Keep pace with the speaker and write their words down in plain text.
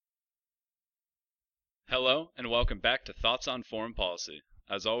Hello, and welcome back to Thoughts on Foreign Policy.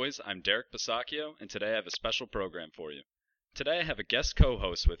 As always, I'm Derek Basacchio, and today I have a special program for you. Today I have a guest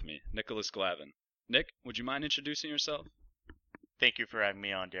co-host with me, Nicholas Glavin. Nick, would you mind introducing yourself? Thank you for having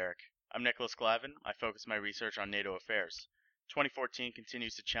me on, Derek. I'm Nicholas Glavin. I focus my research on NATO affairs. 2014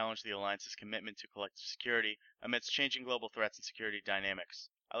 continues to challenge the alliance's commitment to collective security amidst changing global threats and security dynamics.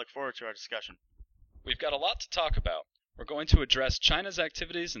 I look forward to our discussion. We've got a lot to talk about. We're going to address China's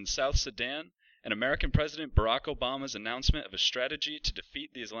activities in South Sudan and American President Barack Obama's announcement of a strategy to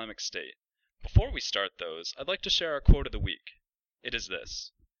defeat the Islamic State. Before we start those, I'd like to share our quote of the week. It is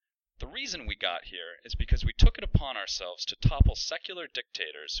this: "The reason we got here is because we took it upon ourselves to topple secular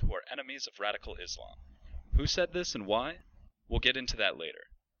dictators who are enemies of radical Islam." Who said this and why? We'll get into that later.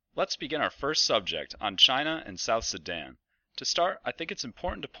 Let's begin our first subject on China and South Sudan. To start, I think it's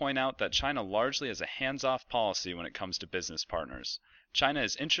important to point out that China largely has a hands-off policy when it comes to business partners. China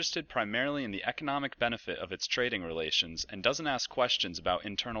is interested primarily in the economic benefit of its trading relations and doesn't ask questions about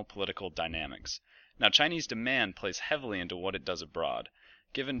internal political dynamics. Now, Chinese demand plays heavily into what it does abroad.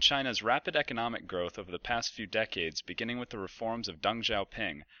 Given China's rapid economic growth over the past few decades, beginning with the reforms of Deng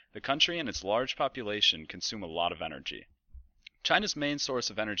Xiaoping, the country and its large population consume a lot of energy. China's main source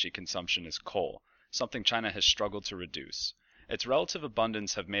of energy consumption is coal, something China has struggled to reduce. Its relative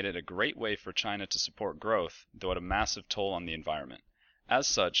abundance have made it a great way for China to support growth, though at a massive toll on the environment. As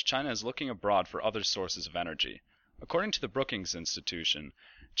such, China is looking abroad for other sources of energy. According to the Brookings Institution,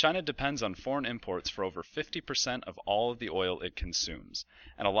 China depends on foreign imports for over 50% of all of the oil it consumes,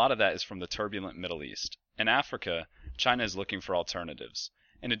 and a lot of that is from the turbulent Middle East. In Africa, China is looking for alternatives.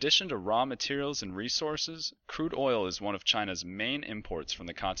 In addition to raw materials and resources, crude oil is one of China's main imports from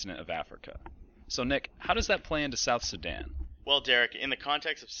the continent of Africa. So Nick, how does that play into South Sudan? Well, Derek, in the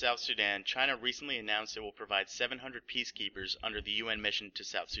context of South Sudan, China recently announced it will provide 700 peacekeepers under the UN mission to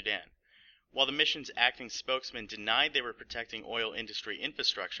South Sudan. While the mission's acting spokesman denied they were protecting oil industry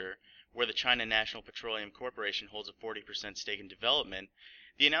infrastructure, where the China National Petroleum Corporation holds a 40% stake in development,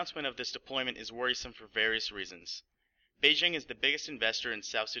 the announcement of this deployment is worrisome for various reasons. Beijing is the biggest investor in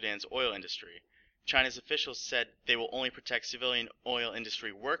South Sudan's oil industry. China's officials said they will only protect civilian oil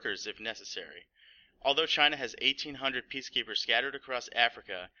industry workers if necessary. Although China has 1,800 peacekeepers scattered across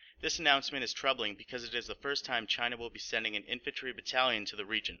Africa, this announcement is troubling because it is the first time China will be sending an infantry battalion to the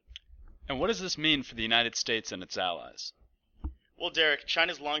region. And what does this mean for the United States and its allies? Well, Derek,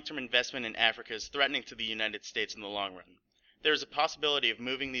 China's long-term investment in Africa is threatening to the United States in the long run. There is a possibility of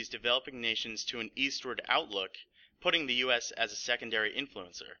moving these developing nations to an eastward outlook, putting the U.S. as a secondary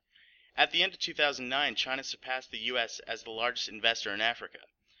influencer. At the end of 2009, China surpassed the U.S. as the largest investor in Africa.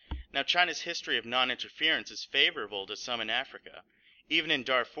 Now, China's history of non-interference is favorable to some in Africa. Even in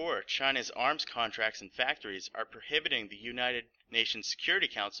Darfur, China's arms contracts and factories are prohibiting the United Nations Security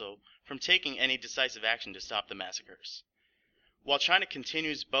Council from taking any decisive action to stop the massacres. While China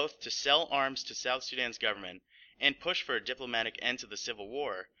continues both to sell arms to South Sudan's government and push for a diplomatic end to the civil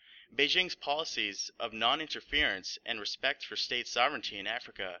war, Beijing's policies of non-interference and respect for state sovereignty in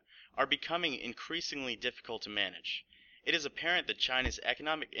Africa are becoming increasingly difficult to manage. It is apparent that China's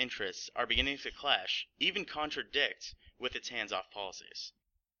economic interests are beginning to clash, even contradict, with its hands-off policies.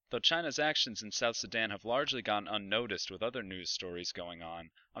 Though China's actions in South Sudan have largely gone unnoticed with other news stories going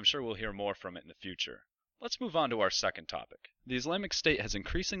on, I'm sure we'll hear more from it in the future. Let's move on to our second topic. The Islamic State has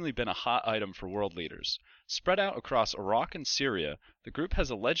increasingly been a hot item for world leaders. Spread out across Iraq and Syria, the group has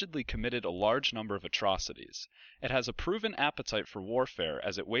allegedly committed a large number of atrocities. It has a proven appetite for warfare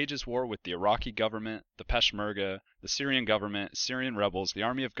as it wages war with the Iraqi government, the Peshmerga, the Syrian government, Syrian rebels, the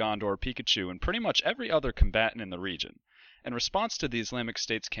Army of Gondor, Pikachu, and pretty much every other combatant in the region. In response to the Islamic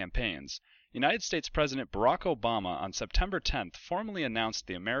State's campaigns, United States President Barack Obama on September 10th formally announced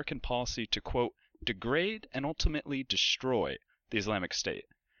the American policy to, quote, degrade and ultimately destroy the Islamic State.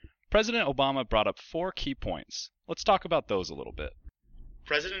 President Obama brought up 4 key points. Let's talk about those a little bit.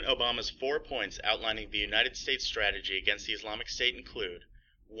 President Obama's 4 points outlining the United States strategy against the Islamic State include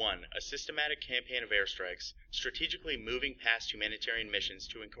 1. A systematic campaign of airstrikes, strategically moving past humanitarian missions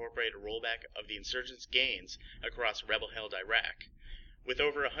to incorporate a rollback of the insurgents' gains across rebel-held Iraq. With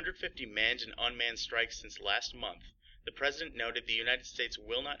over 150 manned and unmanned strikes since last month, the President noted the United States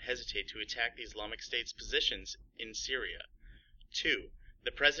will not hesitate to attack the Islamic State's positions in Syria. 2.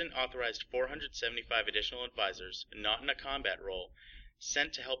 The President authorized 475 additional advisors, not in a combat role,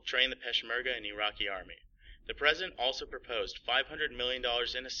 sent to help train the Peshmerga and Iraqi army. The President also proposed $500 million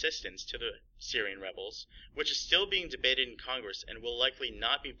in assistance to the Syrian rebels, which is still being debated in Congress and will likely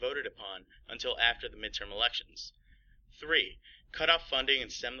not be voted upon until after the midterm elections. 3. Cut off funding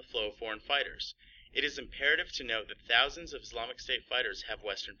and stem the flow of foreign fighters. It is imperative to note that thousands of Islamic State fighters have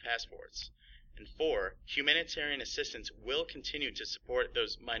Western passports. And 4. Humanitarian assistance will continue to support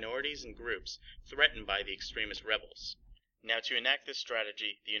those minorities and groups threatened by the extremist rebels. Now, to enact this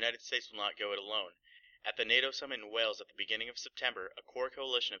strategy, the United States will not go it alone. At the NATO summit in Wales at the beginning of September, a core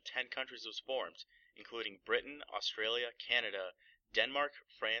coalition of 10 countries was formed, including Britain, Australia, Canada, Denmark,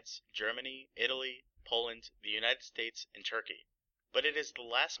 France, Germany, Italy, Poland, the United States, and Turkey. But it is the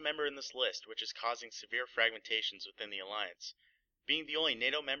last member in this list which is causing severe fragmentations within the alliance. Being the only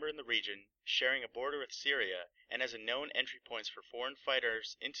NATO member in the region, sharing a border with Syria, and as a known entry points for foreign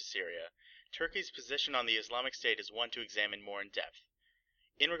fighters into Syria, Turkey's position on the Islamic State is one to examine more in depth.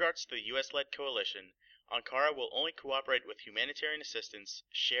 In regards to the US-led coalition, Ankara will only cooperate with humanitarian assistance,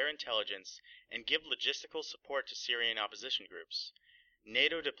 share intelligence, and give logistical support to Syrian opposition groups.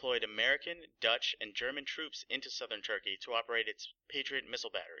 NATO deployed American, Dutch, and German troops into southern Turkey to operate its Patriot missile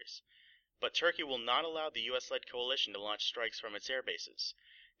batteries. But Turkey will not allow the US-led coalition to launch strikes from its air bases.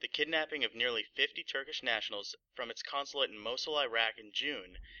 The kidnapping of nearly 50 Turkish nationals from its consulate in Mosul, Iraq in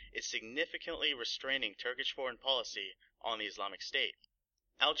June is significantly restraining Turkish foreign policy on the Islamic State.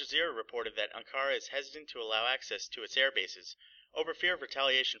 Al Jazeera reported that Ankara is hesitant to allow access to its air bases over fear of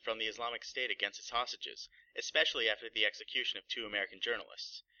retaliation from the Islamic State against its hostages, especially after the execution of 2 American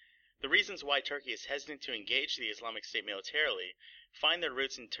journalists. The reasons why Turkey is hesitant to engage the Islamic State militarily find their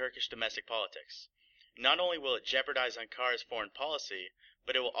roots in Turkish domestic politics. Not only will it jeopardize Ankara's foreign policy,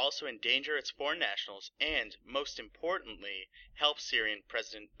 but it will also endanger its foreign nationals and, most importantly, help Syrian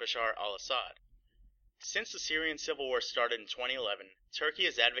President Bashar al-Assad. Since the Syrian civil war started in 2011, Turkey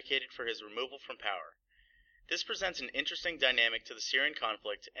has advocated for his removal from power. This presents an interesting dynamic to the Syrian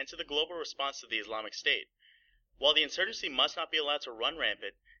conflict and to the global response to the Islamic State. While the insurgency must not be allowed to run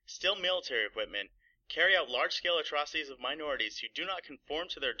rampant, steal military equipment, carry out large-scale atrocities of minorities who do not conform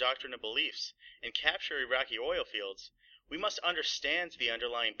to their doctrine and beliefs, and capture Iraqi oil fields, we must understand the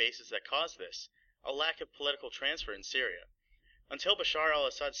underlying basis that caused this, a lack of political transfer in Syria. Until Bashar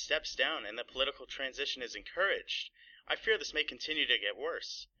al-Assad steps down and the political transition is encouraged, I fear this may continue to get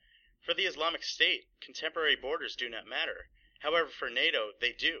worse. For the Islamic State, contemporary borders do not matter. However, for NATO,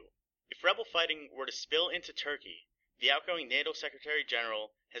 they do. If rebel fighting were to spill into Turkey, the outgoing NATO Secretary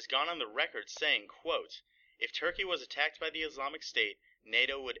General has gone on the record saying, quote, "If Turkey was attacked by the Islamic State,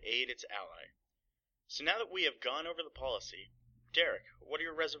 NATO would aid its ally." So now that we have gone over the policy, Derek, what are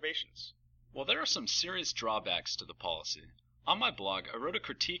your reservations? Well, there are some serious drawbacks to the policy. On my blog, I wrote a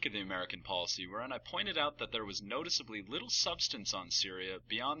critique of the American policy wherein I pointed out that there was noticeably little substance on Syria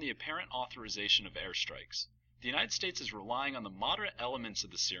beyond the apparent authorization of airstrikes. The United States is relying on the moderate elements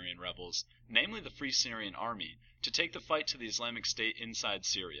of the Syrian rebels, namely the Free Syrian Army, to take the fight to the Islamic State inside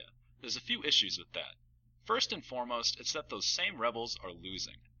Syria. There's a few issues with that. First and foremost, it's that those same rebels are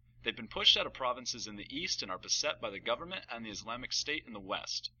losing. They've been pushed out of provinces in the east and are beset by the government and the Islamic State in the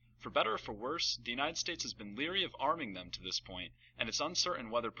west. For better or for worse, the United States has been leery of arming them to this point, and it's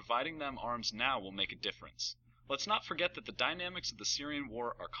uncertain whether providing them arms now will make a difference. Let's not forget that the dynamics of the Syrian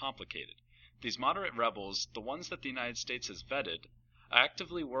war are complicated. These moderate rebels, the ones that the United States has vetted,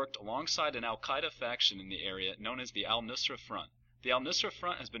 actively worked alongside an al-Qaeda faction in the area known as the al-Nusra Front. The al-Nusra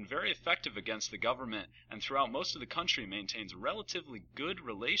Front has been very effective against the government and throughout most of the country maintains relatively good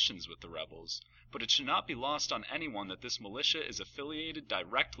relations with the rebels, but it should not be lost on anyone that this militia is affiliated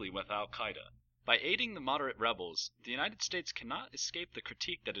directly with al-Qaeda. By aiding the moderate rebels, the United States cannot escape the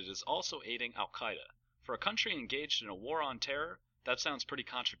critique that it is also aiding al-Qaeda. For a country engaged in a war on terror, that sounds pretty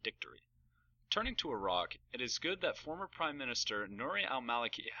contradictory. Turning to Iraq, it is good that former Prime Minister Nouri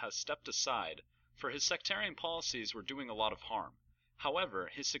al-Maliki has stepped aside, for his sectarian policies were doing a lot of harm. However,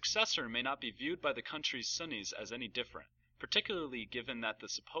 his successor may not be viewed by the country's Sunnis as any different, particularly given that the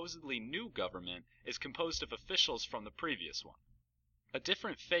supposedly new government is composed of officials from the previous one. A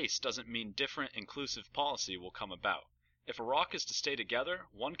different face doesn't mean different inclusive policy will come about. If Iraq is to stay together,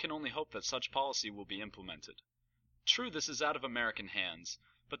 one can only hope that such policy will be implemented. True, this is out of American hands,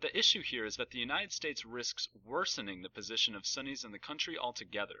 but the issue here is that the United States risks worsening the position of Sunnis in the country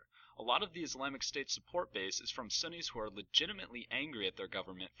altogether. A lot of the Islamic State support base is from Sunnis who are legitimately angry at their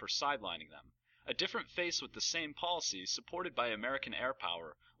government for sidelining them. A different face with the same policy, supported by American air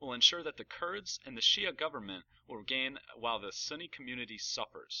power, will ensure that the Kurds and the Shia government will gain while the Sunni community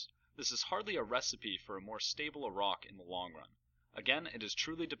suffers. This is hardly a recipe for a more stable Iraq in the long run. Again, it is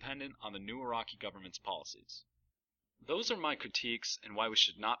truly dependent on the new Iraqi government's policies. Those are my critiques and why we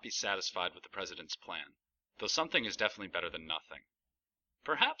should not be satisfied with the president's plan, though something is definitely better than nothing.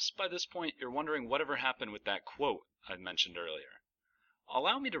 Perhaps by this point you're wondering whatever happened with that quote I mentioned earlier.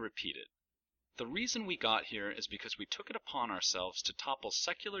 Allow me to repeat it. The reason we got here is because we took it upon ourselves to topple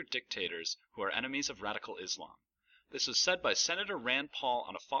secular dictators who are enemies of radical Islam. This was said by Senator Rand Paul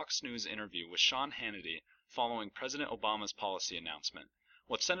on a Fox News interview with Sean Hannity following President Obama's policy announcement.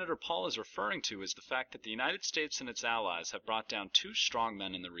 What Senator Paul is referring to is the fact that the United States and its allies have brought down two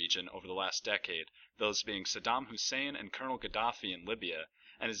strongmen in the region over the last decade, those being Saddam Hussein and Colonel Gaddafi in Libya,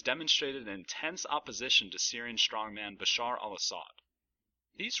 and has demonstrated an intense opposition to Syrian strongman Bashar al-Assad.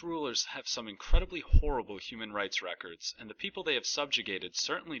 These rulers have some incredibly horrible human rights records, and the people they have subjugated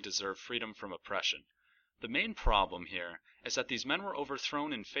certainly deserve freedom from oppression. The main problem here is that these men were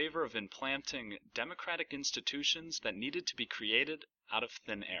overthrown in favor of implanting democratic institutions that needed to be created out of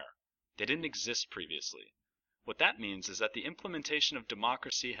thin air. They didn't exist previously. What that means is that the implementation of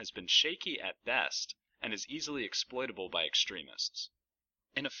democracy has been shaky at best and is easily exploitable by extremists.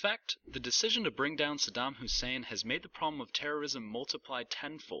 In effect, the decision to bring down Saddam Hussein has made the problem of terrorism multiply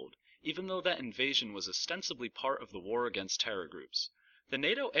tenfold, even though that invasion was ostensibly part of the war against terror groups. The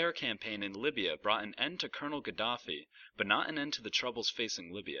NATO air campaign in Libya brought an end to Colonel Gaddafi, but not an end to the troubles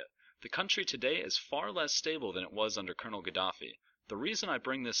facing Libya. The country today is far less stable than it was under Colonel Gaddafi. The reason I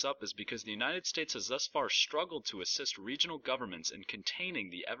bring this up is because the United States has thus far struggled to assist regional governments in containing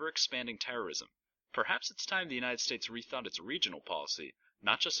the ever-expanding terrorism. Perhaps it's time the United States rethought its regional policy,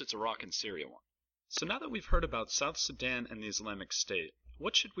 not just its Iraq and Syria one. So now that we've heard about South Sudan and the Islamic State,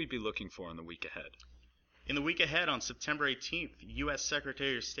 what should we be looking for in the week ahead? In the week ahead, on September 18th, U.S.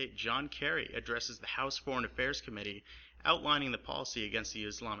 Secretary of State John Kerry addresses the House Foreign Affairs Committee outlining the policy against the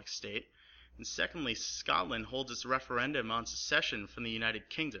Islamic State. And secondly, Scotland holds its referendum on secession from the United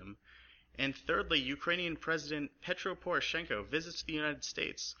Kingdom. And thirdly, Ukrainian President Petro Poroshenko visits the United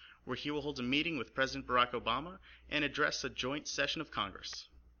States, where he will hold a meeting with President Barack Obama and address a joint session of Congress.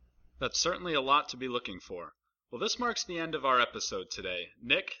 That's certainly a lot to be looking for. Well, this marks the end of our episode today.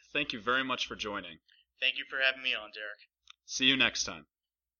 Nick, thank you very much for joining. Thank you for having me on, Derek. See you next time.